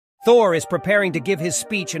Thor is preparing to give his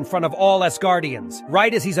speech in front of all Asgardians.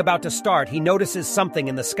 Right as he's about to start, he notices something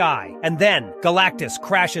in the sky. And then, Galactus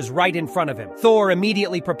crashes right in front of him. Thor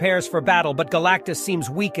immediately prepares for battle, but Galactus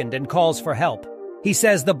seems weakened and calls for help. He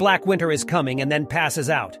says the Black Winter is coming and then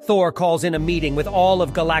passes out. Thor calls in a meeting with all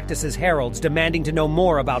of Galactus's heralds, demanding to know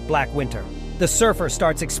more about Black Winter. The Surfer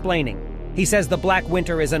starts explaining. He says the Black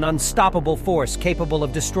Winter is an unstoppable force capable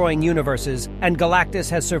of destroying universes, and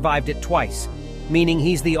Galactus has survived it twice, meaning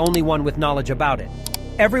he's the only one with knowledge about it.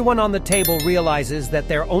 Everyone on the table realizes that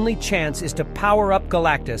their only chance is to power up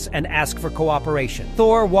Galactus and ask for cooperation.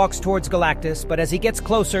 Thor walks towards Galactus, but as he gets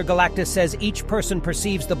closer, Galactus says each person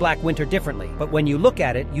perceives the Black Winter differently. But when you look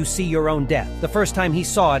at it, you see your own death. The first time he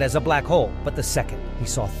saw it as a black hole, but the second, he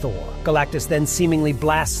saw Thor. Galactus then seemingly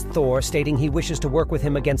blasts Thor, stating he wishes to work with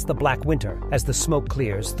him against the Black Winter. As the smoke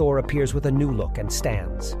clears, Thor appears with a new look and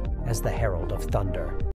stands as the Herald of Thunder.